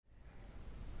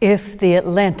If the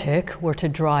Atlantic were to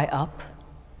dry up,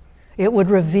 it would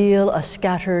reveal a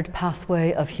scattered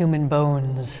pathway of human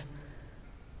bones,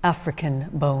 African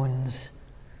bones,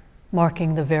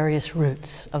 marking the various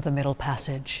routes of the Middle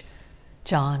Passage.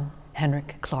 John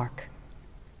Henrik Clarke,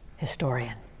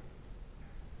 historian.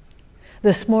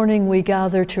 This morning we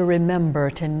gather to remember,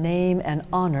 to name and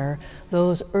honor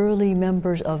those early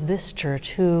members of this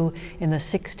church who, in the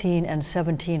 16 and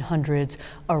 1700s,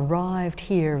 arrived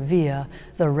here via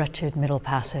the wretched Middle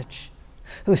Passage,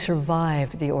 who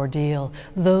survived the ordeal,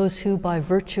 those who, by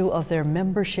virtue of their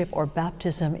membership or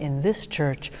baptism in this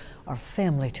church, are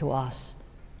family to us,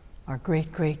 our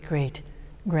great-great-great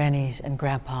grannies and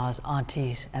grandpas,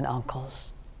 aunties and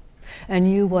uncles.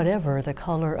 And you, whatever the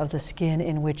color of the skin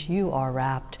in which you are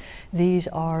wrapped, these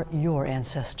are your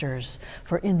ancestors.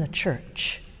 For in the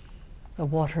church, the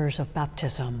waters of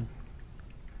baptism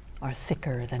are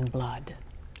thicker than blood.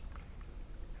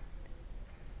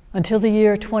 Until the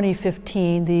year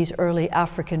 2015, these early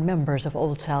African members of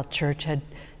Old South Church had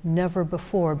never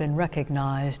before been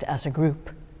recognized as a group,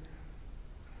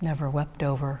 never wept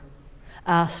over,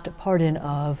 asked pardon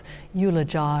of,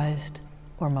 eulogized,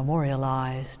 or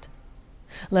memorialized.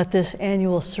 Let this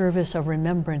annual service of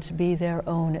remembrance be their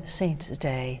own Saints'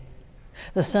 Day,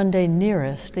 the Sunday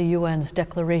nearest the UN's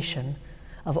declaration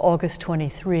of August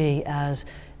 23 as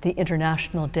the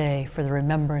International Day for the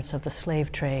Remembrance of the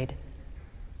Slave Trade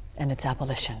and its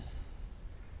abolition.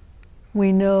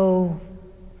 We know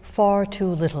far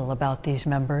too little about these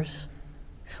members,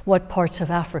 what parts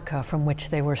of Africa from which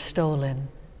they were stolen,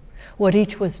 what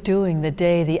each was doing the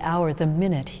day, the hour, the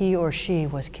minute he or she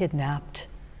was kidnapped.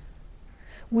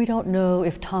 We don't know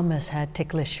if Thomas had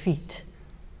ticklish feet,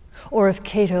 or if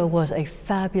Cato was a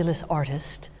fabulous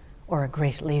artist or a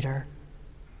great leader.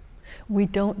 We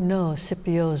don't know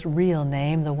Scipio's real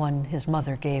name, the one his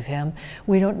mother gave him.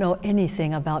 We don't know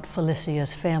anything about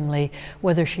Felicia's family,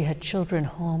 whether she had children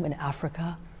home in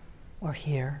Africa or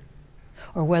here,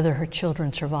 or whether her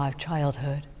children survived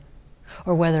childhood,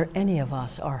 or whether any of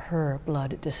us are her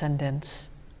blood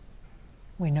descendants.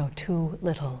 We know too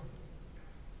little.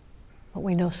 But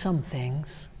we know some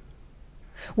things.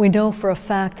 We know for a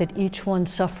fact that each one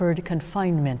suffered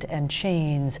confinement and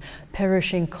chains,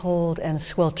 perishing cold and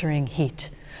sweltering heat,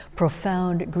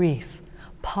 profound grief,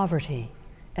 poverty,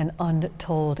 and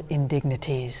untold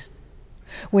indignities.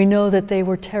 We know that they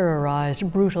were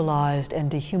terrorized, brutalized, and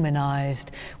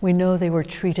dehumanized. We know they were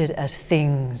treated as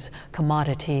things,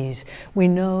 commodities. We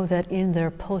know that in their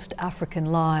post-African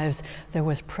lives there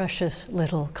was precious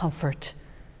little comfort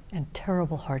and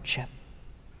terrible hardship.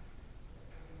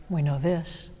 We know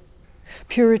this: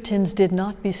 Puritans did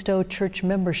not bestow church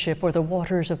membership or the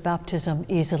waters of baptism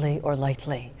easily or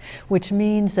lightly, which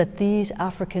means that these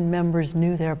African members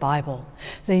knew their Bible.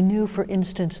 They knew, for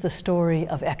instance, the story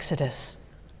of Exodus,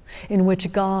 in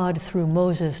which God, through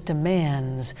Moses,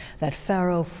 demands that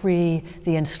Pharaoh free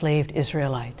the enslaved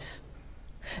Israelites.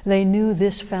 They knew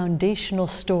this foundational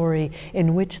story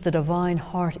in which the divine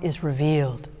heart is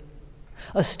revealed,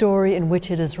 a story in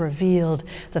which it is revealed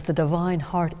that the divine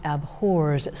heart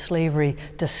abhors slavery,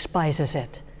 despises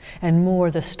it. And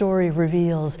more, the story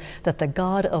reveals that the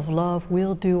God of love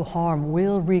will do harm,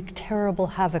 will wreak terrible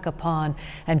havoc upon,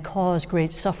 and cause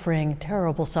great suffering,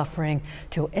 terrible suffering,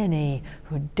 to any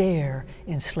who dare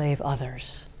enslave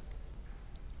others.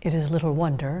 It is little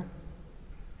wonder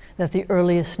that the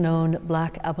earliest known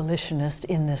Black abolitionists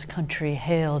in this country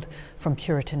hailed from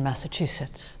Puritan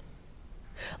Massachusetts.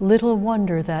 Little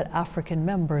wonder that African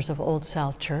members of Old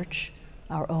South Church,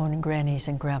 our own grannies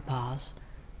and grandpas,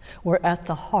 were at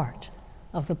the heart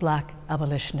of the Black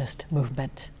abolitionist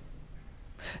movement.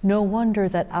 No wonder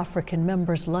that African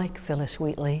members like Phyllis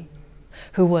Wheatley,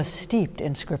 who was steeped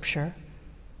in Scripture,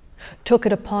 took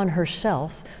it upon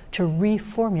herself to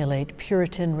reformulate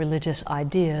Puritan religious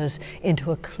ideas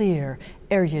into a clear,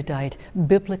 erudite,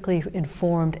 biblically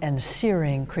informed, and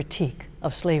searing critique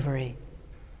of slavery.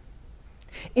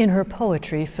 In her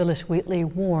poetry, Phyllis Wheatley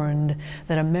warned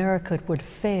that America would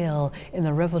fail in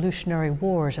the Revolutionary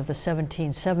Wars of the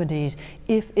 1770s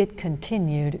if it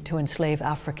continued to enslave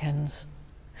Africans.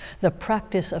 The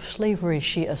practice of slavery,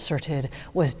 she asserted,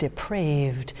 was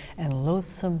depraved and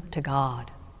loathsome to God.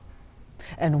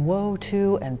 And woe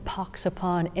to and pox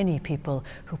upon any people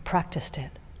who practiced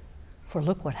it. For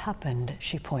look what happened,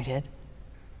 she pointed,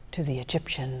 to the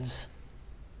Egyptians.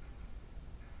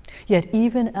 Yet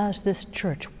even as this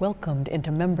church welcomed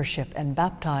into membership and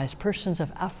baptized persons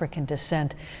of African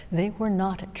descent, they were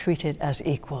not treated as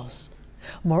equals.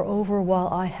 Moreover, while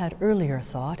I had earlier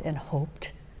thought and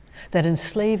hoped that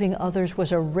enslaving others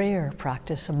was a rare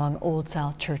practice among Old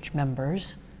South Church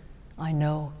members, I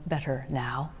know better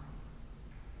now.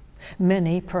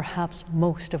 Many, perhaps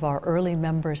most of our early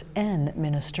members and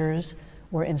ministers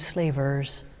were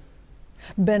enslavers,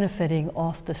 benefiting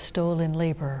off the stolen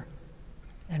labor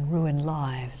and ruined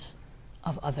lives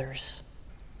of others.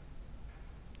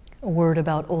 A word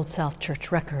about Old South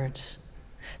Church records.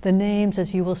 The names,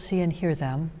 as you will see and hear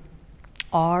them,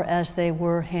 are as they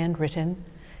were handwritten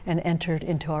and entered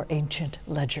into our ancient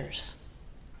ledgers.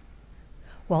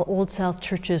 While Old South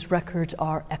Church's records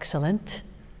are excellent,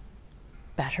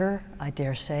 better, I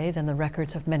dare say, than the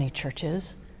records of many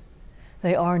churches,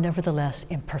 they are nevertheless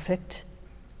imperfect.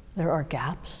 There are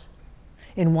gaps.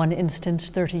 In one instance,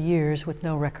 30 years with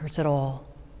no records at all.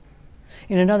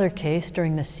 In another case,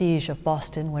 during the siege of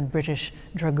Boston, when British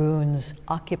dragoons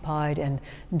occupied and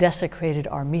desecrated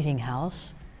our meeting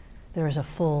house, there is a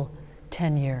full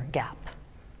 10-year gap.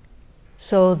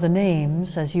 So the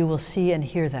names, as you will see and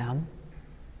hear them,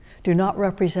 do not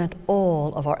represent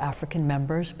all of our African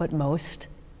members, but most.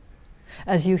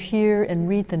 As you hear and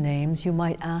read the names, you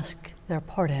might ask their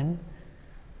pardon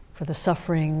for the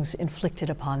sufferings inflicted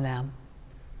upon them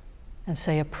and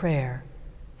say a prayer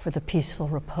for the peaceful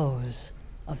repose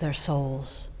of their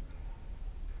souls.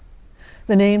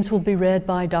 The names will be read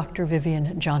by Dr.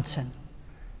 Vivian Johnson,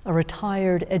 a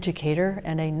retired educator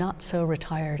and a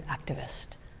not-so-retired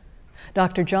activist.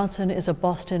 Dr. Johnson is a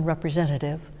Boston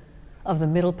representative of the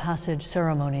Middle Passage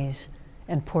Ceremonies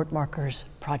and Port Markers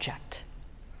Project.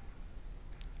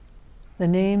 The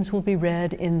names will be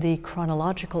read in the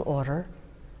chronological order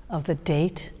of the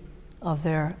date of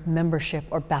their membership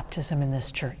or baptism in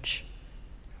this church.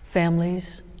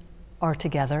 Families are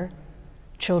together.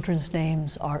 Children's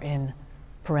names are in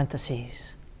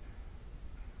parentheses.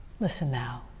 Listen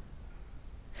now.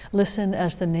 Listen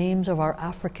as the names of our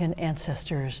African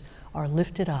ancestors are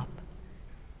lifted up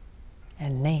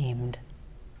and named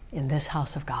in this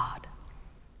house of God.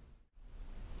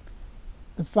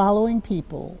 The following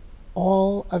people,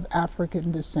 all of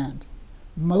African descent,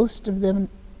 most of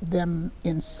them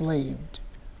enslaved,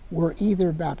 were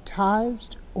either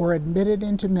baptized or admitted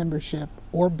into membership,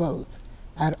 or both,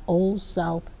 at Old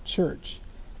South Church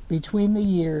between the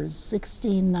years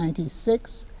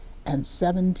 1696 and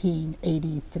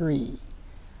 1783.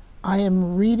 I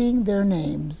am reading their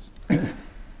names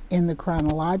in the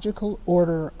chronological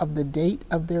order of the date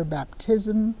of their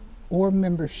baptism or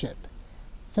membership.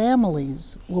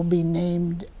 Families will be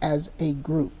named as a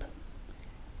group.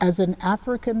 As an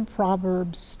African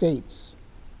proverb states,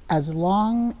 "As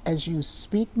long as you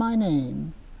speak my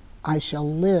name, I shall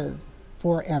live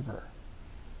forever."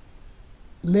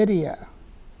 Lydia,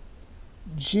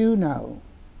 Juno,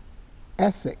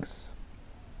 Essex,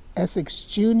 Essex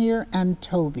Jr. and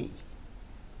Toby,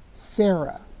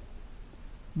 Sarah,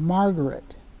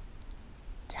 Margaret,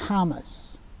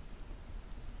 Thomas,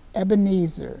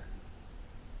 Ebenezer,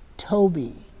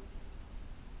 Toby,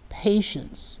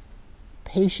 Patience,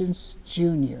 Patience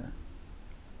Jr.,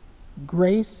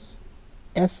 Grace,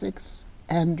 Essex,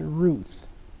 and Ruth,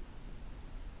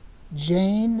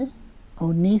 Jane,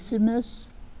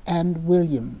 Onesimus, and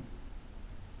William,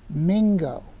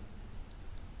 Mingo,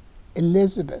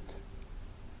 Elizabeth,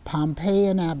 Pompey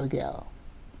and Abigail,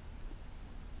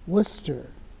 Worcester,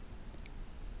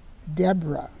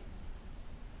 Deborah,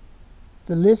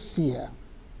 Felicia,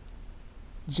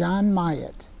 John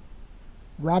Myatt,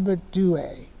 Robert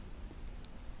Dewey,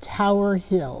 Tower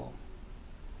Hill,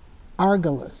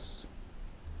 Argolis,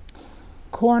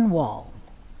 Cornwall,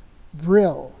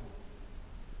 Brill,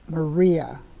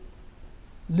 Maria,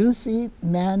 Lucy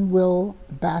Manuel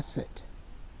Bassett,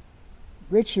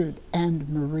 Richard and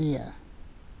Maria,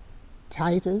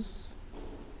 Titus,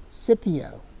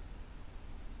 Scipio,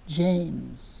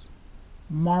 James,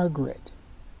 Margaret,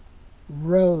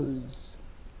 Rose,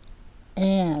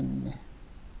 Anne,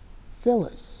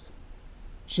 Phyllis,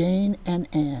 Jane and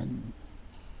Anne,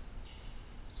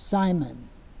 Simon,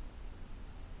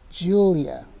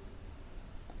 Julia,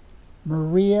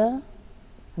 Maria,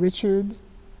 Richard,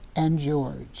 and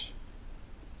George,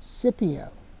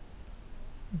 Scipio,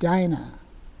 Dinah,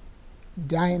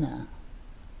 Dinah,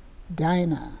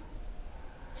 Dinah,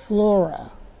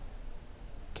 Flora,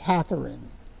 Catherine,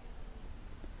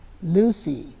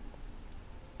 Lucy,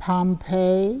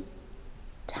 Pompey,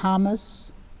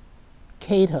 Thomas,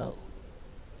 Cato,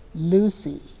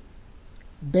 Lucy,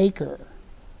 Baker,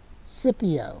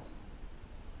 Scipio,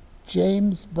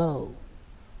 James Bow,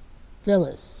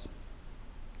 Phyllis,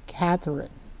 Catherine,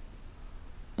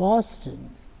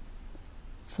 Boston,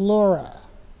 Flora,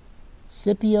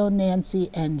 Scipio, Nancy,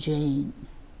 and Jane,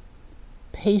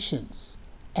 Patience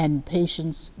and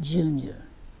Patience Jr.,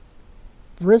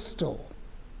 Bristol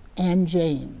and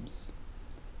James,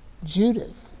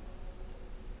 Judith,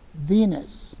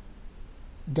 Venus,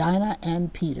 Dinah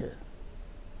and Peter,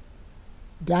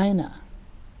 Dinah,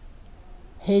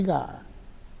 Hagar,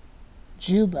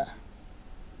 Juba,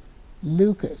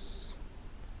 Lucas,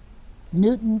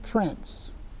 Newton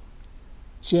Prince,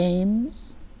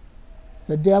 James,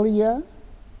 Fidelia,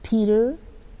 Peter,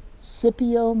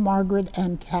 Scipio, Margaret,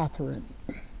 and Catherine,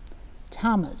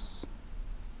 Thomas,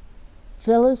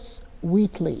 Phyllis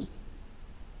Wheatley,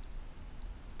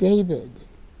 David,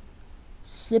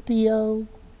 Scipio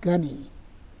Gunny,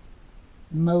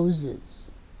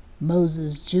 Moses,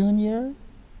 Moses Jr.,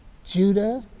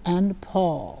 Judah and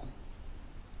Paul,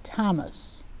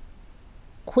 Thomas,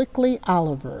 Quickly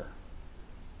Oliver,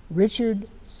 Richard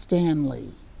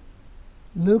Stanley,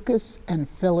 Lucas and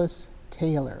Phyllis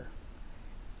Taylor,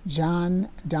 John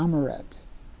Domeret,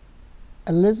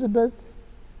 Elizabeth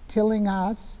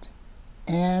Tillinghast,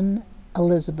 Anne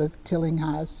Elizabeth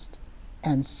Tillinghast,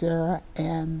 and Sarah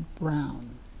Ann Brown,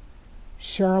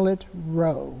 Charlotte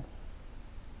Rowe,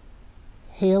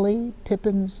 Haley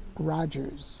Pippins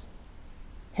Rogers,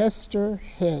 Hester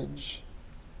Hedge,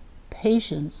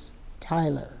 Patience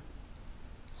Tyler,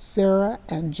 Sarah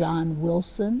and John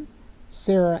Wilson,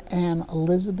 Sarah Ann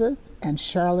Elizabeth, and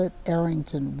Charlotte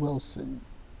Arrington Wilson,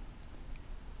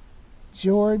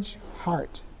 George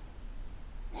Hart,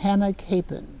 Hannah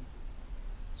Capon,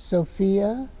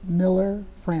 Sophia Miller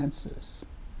Francis,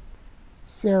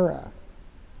 Sarah,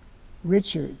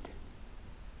 Richard,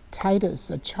 Titus,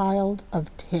 a child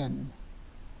of 10,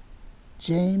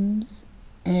 James,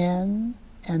 Anne,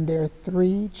 and their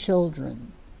 3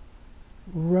 children,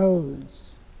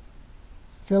 Rose,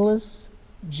 Phyllis,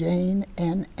 Jane,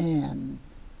 and Anne,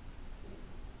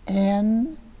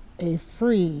 Anne, a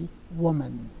free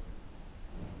woman,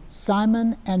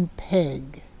 Simon and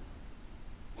Peg,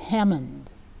 Hammond,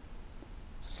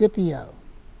 Scipio,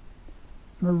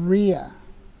 Maria,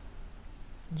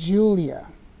 Julia,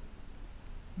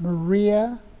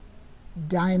 Maria,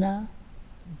 Dinah,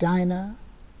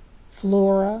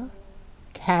 Flora,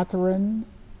 Catherine,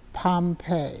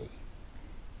 Pompey,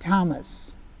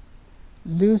 Thomas,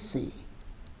 Lucy,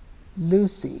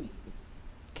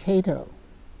 Cato,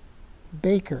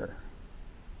 Baker,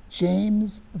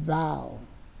 James Val,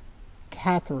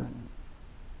 Catherine,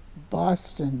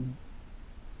 Boston,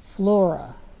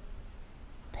 Flora,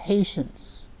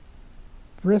 Patience,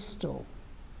 Bristol,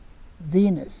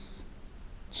 Venus,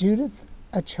 Judith,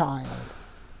 a child,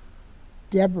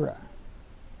 Deborah,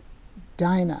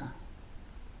 Dinah,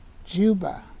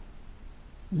 Juba,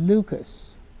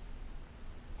 Lucas,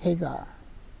 Hagar,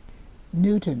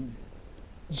 Newton,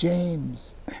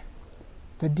 James,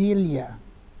 Fidelia,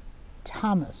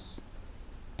 Thomas,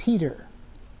 Peter,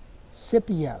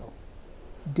 Scipio,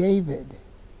 David,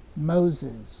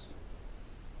 Moses,